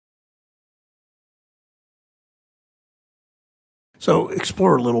So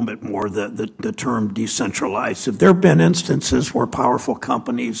explore a little bit more the term decentralized. Have there been instances where powerful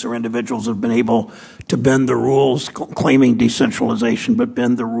companies or individuals have been able to bend the rules, claiming decentralization, but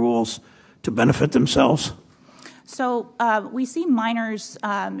bend the rules to benefit themselves? So we see miners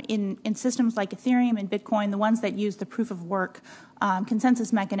in systems like Ethereum and Bitcoin, the ones that use the proof of work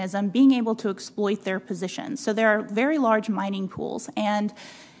consensus mechanism, being able to exploit their positions. So there are very large mining pools. And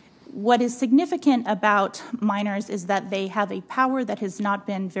what is significant about miners is that they have a power that has not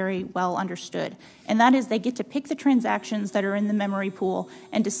been very well understood. And that is they get to pick the transactions that are in the memory pool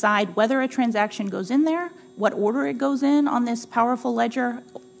and decide whether a transaction goes in there, what order it goes in on this powerful ledger,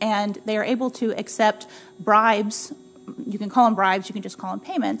 and they are able to accept bribes, you can call them bribes, you can just call them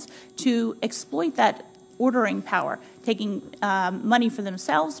payments, to exploit that ordering power, taking money for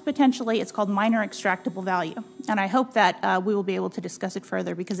themselves potentially. It's called miner extractable value. And I hope that we will be able to discuss it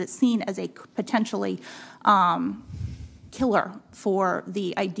further because it's seen as a potentially killer for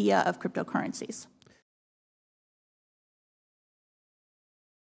the idea of cryptocurrencies.